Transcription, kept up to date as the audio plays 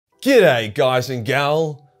G'day guys and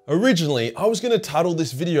gal! Originally, I was going to title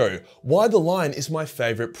this video, Why the Lion is my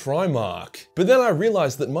favourite Primarch. But then I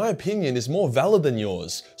realised that my opinion is more valid than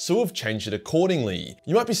yours, so I've changed it accordingly.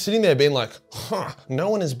 You might be sitting there being like, no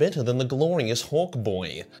one is better than the glorious Hawk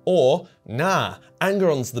Boy. Or, nah,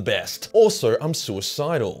 Angeron's the best. Also, I'm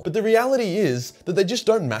suicidal. But the reality is that they just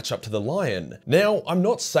don't match up to the Lion. Now, I'm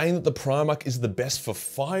not saying that the Primarch is the best for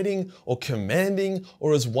fighting, or commanding,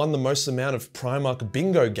 or has won the most amount of Primarch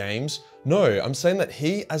bingo games. No, I'm saying that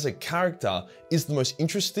he, as a character, is the most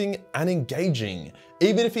interesting and engaging,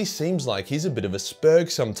 even if he seems like he's a bit of a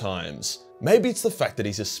spurg sometimes. Maybe it's the fact that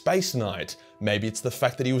he's a space knight, maybe it's the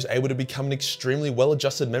fact that he was able to become an extremely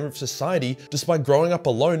well-adjusted member of society despite growing up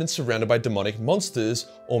alone and surrounded by demonic monsters,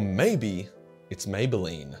 or maybe it's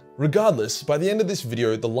Maybelline. Regardless, by the end of this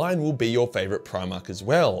video, the Lion will be your favourite Primarch as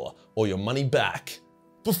well, or your money back.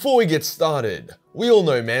 Before we get started, we all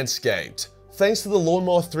know Manscaped. Thanks to the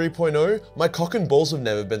Lawnmower 3.0, my cock and balls have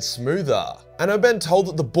never been smoother. And I've been told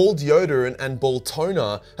that the ball deodorant and ball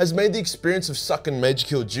toner has made the experience of sucking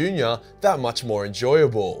Majorkill Jr. that much more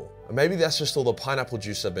enjoyable. Or maybe that's just all the pineapple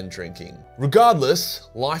juice I've been drinking. Regardless,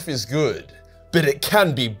 life is good. But it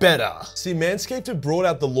can be better. See, Manscaped have brought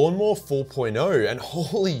out the Lawnmower 4.0 and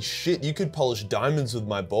holy shit, you could polish diamonds with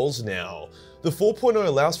my balls now. The 4.0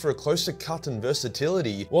 allows for a closer cut and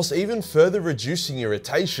versatility, whilst even further reducing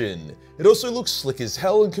irritation. It also looks slick as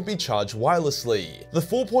hell and can be charged wirelessly. The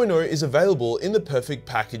 4.0 is available in the Perfect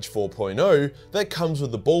Package 4.0 that comes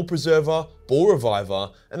with the ball preserver, ball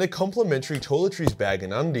reviver, and a complimentary toiletries bag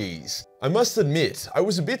and undies. I must admit, I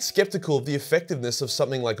was a bit skeptical of the effectiveness of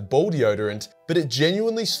something like ball deodorant, but it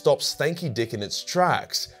genuinely stops stanky dick in its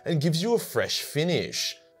tracks and gives you a fresh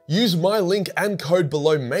finish. Use my link and code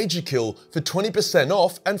below Majorkill for 20%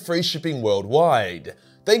 off and free shipping worldwide.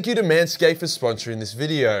 Thank you to Manscaped for sponsoring this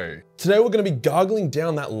video. Today we're going to be gargling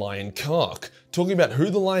down that lion cock, talking about who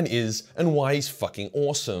the Lion is and why he's fucking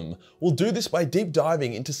awesome. We'll do this by deep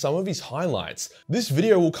diving into some of his highlights. This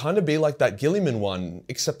video will kind of be like that Gilliman one,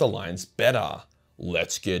 except the Lion's better.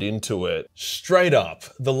 Let's get into it. Straight up,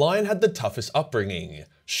 the Lion had the toughest upbringing.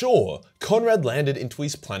 Sure, Conrad landed into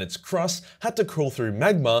his planet's crust, had to crawl through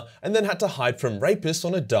magma, and then had to hide from rapists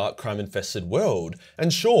on a dark, crime-infested world.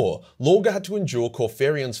 And sure, Lorga had to endure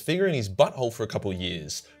Corferion's finger in his butthole for a couple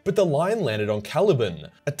years. But the Lion landed on Caliban,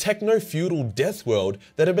 a techno-feudal death world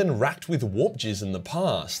that had been racked with warp jizz in the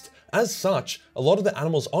past. As such, a lot of the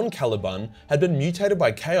animals on Caliban had been mutated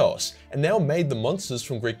by chaos, and now made the monsters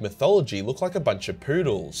from Greek mythology look like a bunch of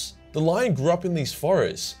poodles. The Lion grew up in these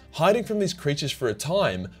forests, hiding from these creatures for a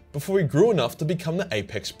time before he grew enough to become the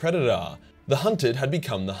apex predator. The hunted had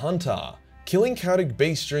become the hunter. Killing chaotic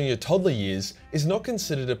beasts during your toddler years is not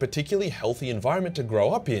considered a particularly healthy environment to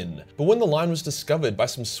grow up in, but when the Lion was discovered by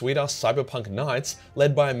some sweet-ass cyberpunk knights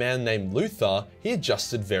led by a man named Luther, he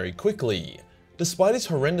adjusted very quickly. Despite his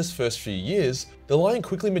horrendous first few years, the Lion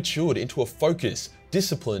quickly matured into a focused,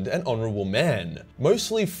 disciplined and honourable man,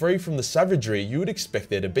 mostly free from the savagery you would expect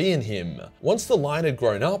there to be in him. Once the Lion had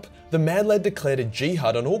grown up, the Mad Lad declared a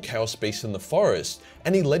jihad on all chaos beasts in the forest,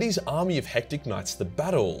 and he led his army of hectic knights to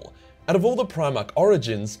battle. Out of all the Primarch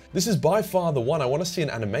origins, this is by far the one I want to see an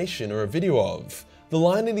animation or a video of. The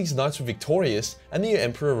Lion and his knights were victorious, and the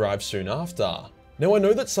Emperor arrived soon after. Now I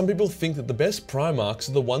know that some people think that the best Primarchs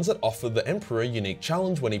are the ones that offered the Emperor a unique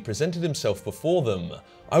challenge when he presented himself before them.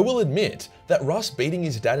 I will admit that Russ beating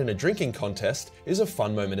his dad in a drinking contest is a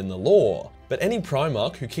fun moment in the lore, but any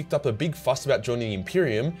Primarch who kicked up a big fuss about joining the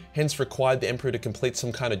Imperium, hence required the Emperor to complete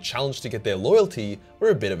some kind of challenge to get their loyalty,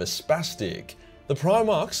 were a bit of a spastic. The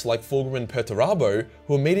Primarchs, like Fulgrim and Perturabo,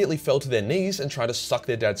 who immediately fell to their knees and tried to suck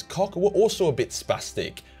their dad's cock, were also a bit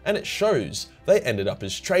spastic, and it shows. They ended up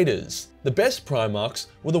as traitors. The best Primarchs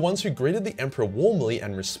were the ones who greeted the Emperor warmly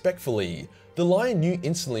and respectfully. The Lion knew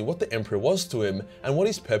instantly what the Emperor was to him and what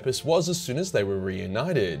his purpose was as soon as they were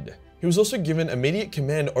reunited. He was also given immediate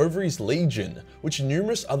command over his legion, which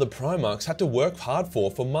numerous other Primarchs had to work hard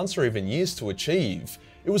for months or even years to achieve.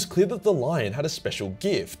 It was clear that the Lion had a special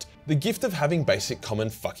gift, the gift of having basic common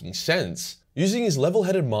fucking sense. Using his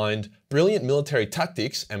level-headed mind, brilliant military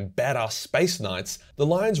tactics, and badass space knights, the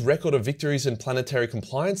Lion's record of victories and planetary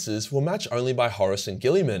compliances were matched only by Horus and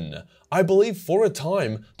Gilliman. I believe for a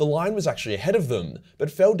time, the Lion was actually ahead of them,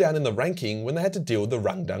 but fell down in the ranking when they had to deal with the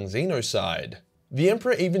Rangdang Xenocide. The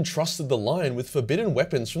Emperor even trusted the Lion with forbidden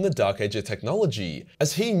weapons from the Dark Age of technology,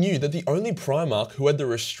 as he knew that the only Primarch who had the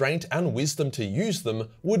restraint and wisdom to use them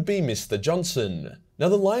would be Mr. Johnson. Now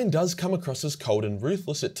the Lion does come across as cold and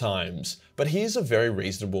ruthless at times, but he is a very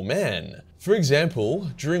reasonable man. For example,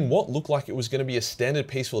 during what looked like it was going to be a standard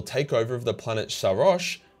peaceful takeover of the planet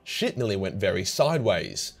Sarosh, shit nearly went very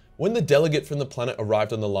sideways. When the delegate from the planet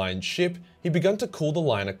arrived on the Lion's ship, he began to call the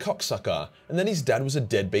Lion a cocksucker, and then his dad was a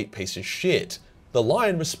deadbeat piece of shit. The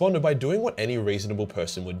Lion responded by doing what any reasonable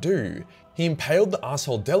person would do. He impaled the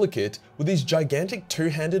asshole delegate with his gigantic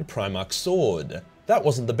two-handed Primarch sword. That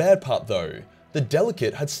wasn't the bad part though. The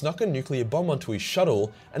delegate had snuck a nuclear bomb onto his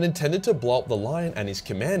shuttle and intended to blow up the Lion and his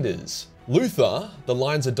commanders. Luther, the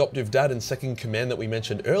Lion's adoptive dad and second command that we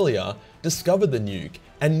mentioned earlier, discovered the nuke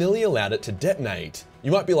and nearly allowed it to detonate.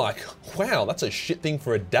 You might be like, wow, that's a shit thing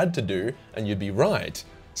for a dad to do, and you'd be right.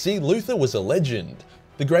 See, Luther was a legend,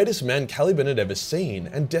 the greatest man Caliban had ever seen,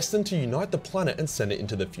 and destined to unite the planet and send it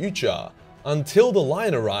into the future. Until the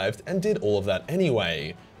Lion arrived and did all of that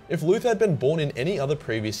anyway. If Luther had been born in any other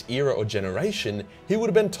previous era or generation, he would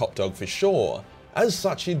have been top dog for sure. As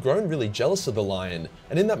such, he'd grown really jealous of the Lion,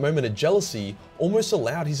 and in that moment of jealousy, almost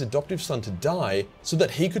allowed his adoptive son to die so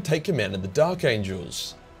that he could take command of the Dark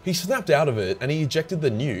Angels. He snapped out of it and he ejected the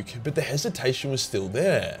nuke, but the hesitation was still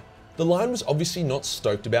there. The Lion was obviously not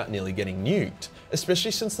stoked about nearly getting nuked, especially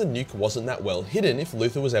since the nuke wasn't that well hidden if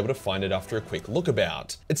Luther was able to find it after a quick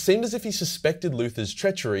lookabout. It seemed as if he suspected Luther's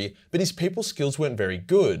treachery, but his people skills weren't very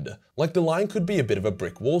good. Like, the Lion could be a bit of a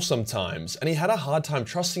brick wall sometimes, and he had a hard time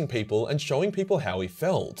trusting people and showing people how he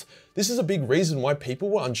felt. This is a big reason why people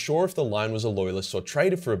were unsure if the Lion was a loyalist or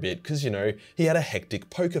traitor for a bit, because, you know, he had a hectic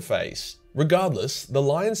poker face. Regardless, the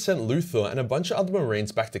Lion sent Luther and a bunch of other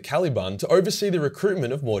Marines back to Caliban to oversee the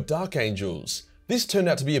recruitment of more Dark Angels. This turned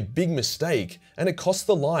out to be a big mistake, and it cost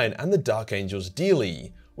the Lion and the Dark Angels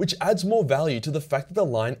dearly, which adds more value to the fact that the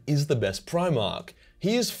Lion is the best Primarch.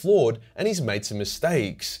 He is flawed and he's made some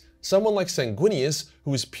mistakes. Someone like Sanguinius,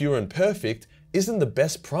 who is pure and perfect, isn't the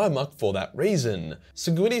best Primarch for that reason.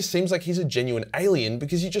 Sanguinius seems like he's a genuine alien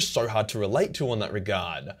because he's just so hard to relate to on that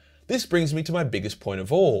regard. This brings me to my biggest point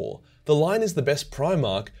of all. The Lion is the best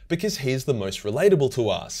Primarch because he is the most relatable to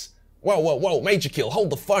us. Whoa, Majorkill, hold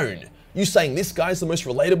the phone. You saying this guy's the most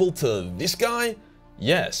relatable to this guy?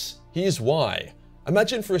 Yes, here's why.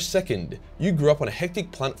 Imagine for a second, you grew up on a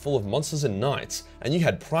hectic planet full of monsters and knights, and you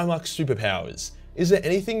had Primarch superpowers. Is there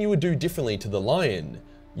anything you would do differently to the Lion?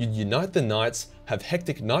 You'd unite the knights, have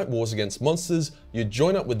hectic night wars against monsters, you'd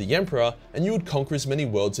join up with the Emperor, and you would conquer as many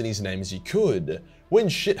worlds in his name as you could. When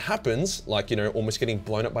shit happens, like, you know, almost getting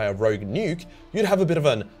blown up by a rogue nuke, you'd have a bit of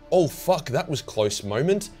an, oh fuck, that was close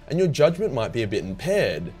moment, and your judgment might be a bit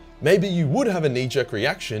impaired. Maybe you would have a knee-jerk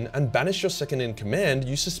reaction and banish your second in command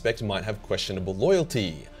you suspect might have questionable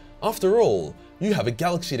loyalty. After all, you have a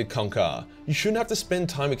galaxy to conquer. You shouldn't have to spend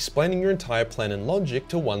time explaining your entire plan and logic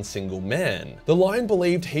to one single man. The Lion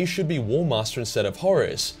believed he should be War Master instead of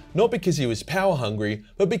Horus, not because he was power hungry,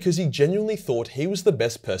 but because he genuinely thought he was the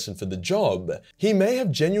best person for the job. He may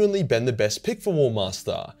have genuinely been the best pick for War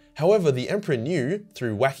Master. However, the Emperor knew,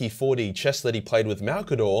 through wacky 4D chess that he played with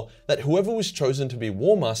Malkador, that whoever was chosen to be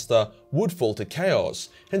War Master would fall to chaos.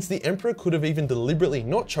 Hence, the Emperor could have even deliberately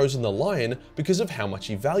not chosen the Lion because of how much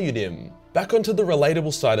he valued him. Back onto the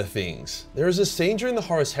relatable side of things. There is a scene during the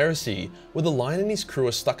Horus Heresy where the Lion and his crew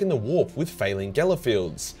are stuck in the warp with failing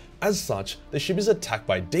Gellerfields. As such, the ship is attacked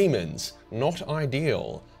by demons. Not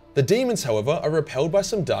ideal. The demons, however, are repelled by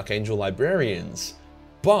some Dark Angel librarians.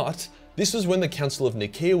 But this was when the Council of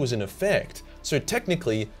Nicaea was in effect, so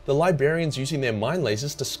technically, the librarians using their mind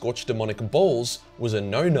lasers to scorch demonic balls was a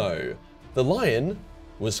no-no. The Lion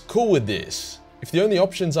was cool with this. If the only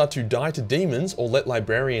options are to die to demons or let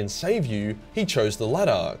librarians save you, he chose the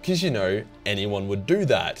latter, cause you know, anyone would do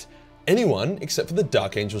that. Anyone except for the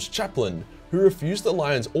Dark Angel's chaplain, who refused the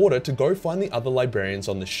Lion's order to go find the other librarians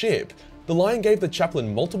on the ship. The Lion gave the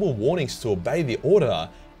chaplain multiple warnings to obey the order,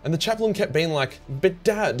 and the chaplain kept being like, "But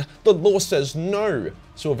Dad, the law says no."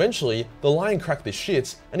 So eventually, the Lion cracked the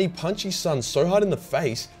shits and he punched his son so hard in the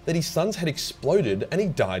face that his son's head exploded and he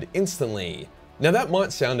died instantly. Now that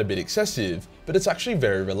might sound a bit excessive, but it's actually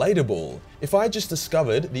very relatable. If I had just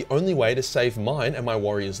discovered the only way to save mine and my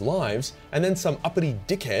warriors' lives, and then some uppity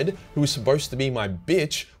dickhead who was supposed to be my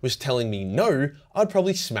bitch was telling me no, I'd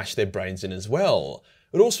probably smash their brains in as well.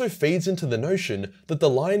 It also feeds into the notion that the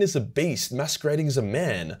Lion is a beast masquerading as a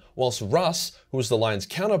man, whilst Russ, who is the Lion's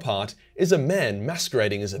counterpart, is a man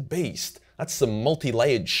masquerading as a beast. That's some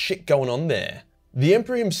multi-layered shit going on there. The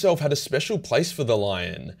Emperor himself had a special place for the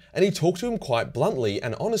Lion, and he talked to him quite bluntly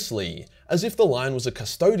and honestly, as if the Lion was a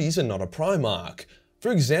Custodes and not a Primarch.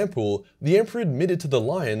 For example, the Emperor admitted to the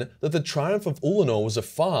Lion that the triumph of Ulanor was a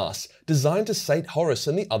farce, designed to sate Horus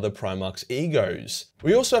and the other Primarchs' egos.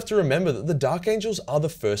 We also have to remember that the Dark Angels are the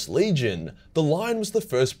first Legion. The Lion was the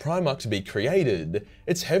first Primarch to be created.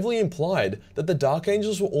 It's heavily implied that the Dark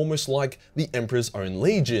Angels were almost like the Emperor's own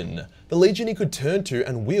Legion. the legion he could turn to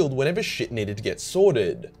and wield whenever shit needed to get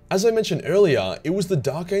sorted. As I mentioned earlier, it was the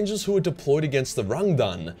Dark Angels who were deployed against the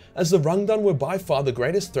Rangdan, as the Rangdan were by far the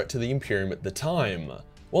greatest threat to the Imperium at the time.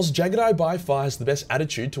 Whilst Jagadai by far has the best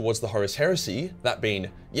attitude towards the Horus Heresy, that being,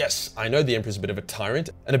 yes, I know the Emperor's a bit of a tyrant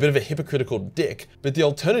and a bit of a hypocritical dick, but the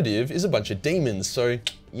alternative is a bunch of demons, so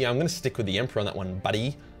yeah, I'm gonna stick with the Emperor on that one,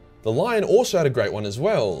 buddy. The Lion also had a great one as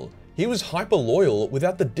well. He was hyper loyal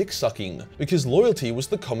without the dick sucking, because loyalty was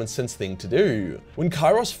the common sense thing to do. When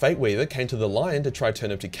Kairos Fateweaver came to the Lion to try turn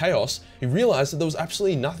him to chaos, he realized that there was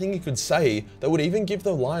absolutely nothing he could say that would even give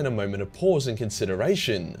the Lion a moment of pause and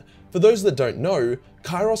consideration. For those that don't know,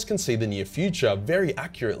 Kairos can see the near future very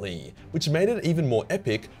accurately, which made it even more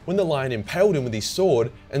epic when the Lion impaled him with his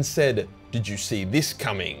sword and said, "Did you see this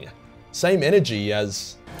coming?" Same energy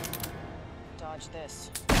as... Dodge this.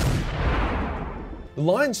 The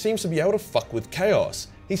Lion seems to be able to fuck with chaos.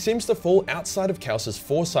 He seems to fall outside of Chaos's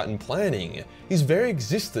foresight and planning, his very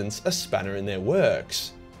existence a spanner in their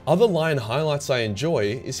works. Other Lion highlights I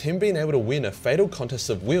enjoy is him being able to win a fatal contest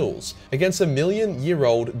of wills against a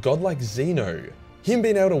million-year-old godlike Zeno, him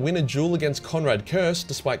being able to win a duel against Conrad Curse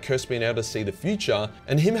despite Curse being able to see the future,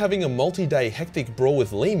 and him having a multi-day hectic brawl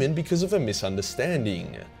with Lehman because of a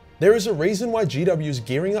misunderstanding. There is a reason why GW is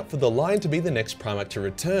gearing up for the Lion to be the next Primarch to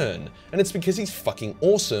return, and it's because he's fucking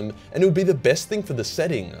awesome and it would be the best thing for the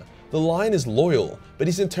setting. The Lion is loyal, but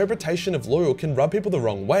his interpretation of loyal can rub people the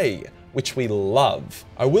wrong way, which we love.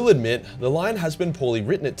 I will admit, the Lion has been poorly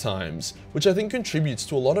written at times, which I think contributes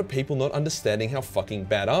to a lot of people not understanding how fucking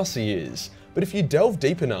badass he is. But if you delve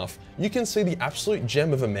deep enough, you can see the absolute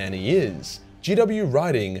gem of a man he is. GW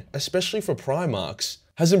writing, especially for Primarchs,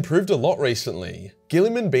 has improved a lot recently,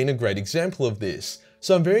 Gilliman being a great example of this,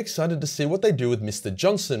 so I'm very excited to see what they do with Mr.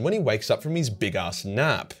 Johnson when he wakes up from his big ass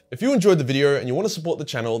nap. If you enjoyed the video and you want to support the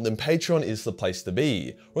channel, then Patreon is the place to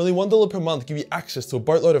be. Where only $1 per month give you access to a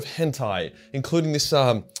boatload of hentai, including this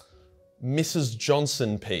Mrs.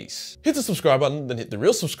 Johnson piece. Hit the subscribe button, then hit the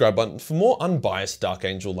real subscribe button for more unbiased Dark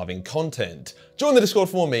Angel loving content. Join the Discord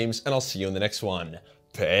for more memes, and I'll see you in the next one.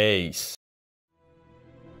 Peace.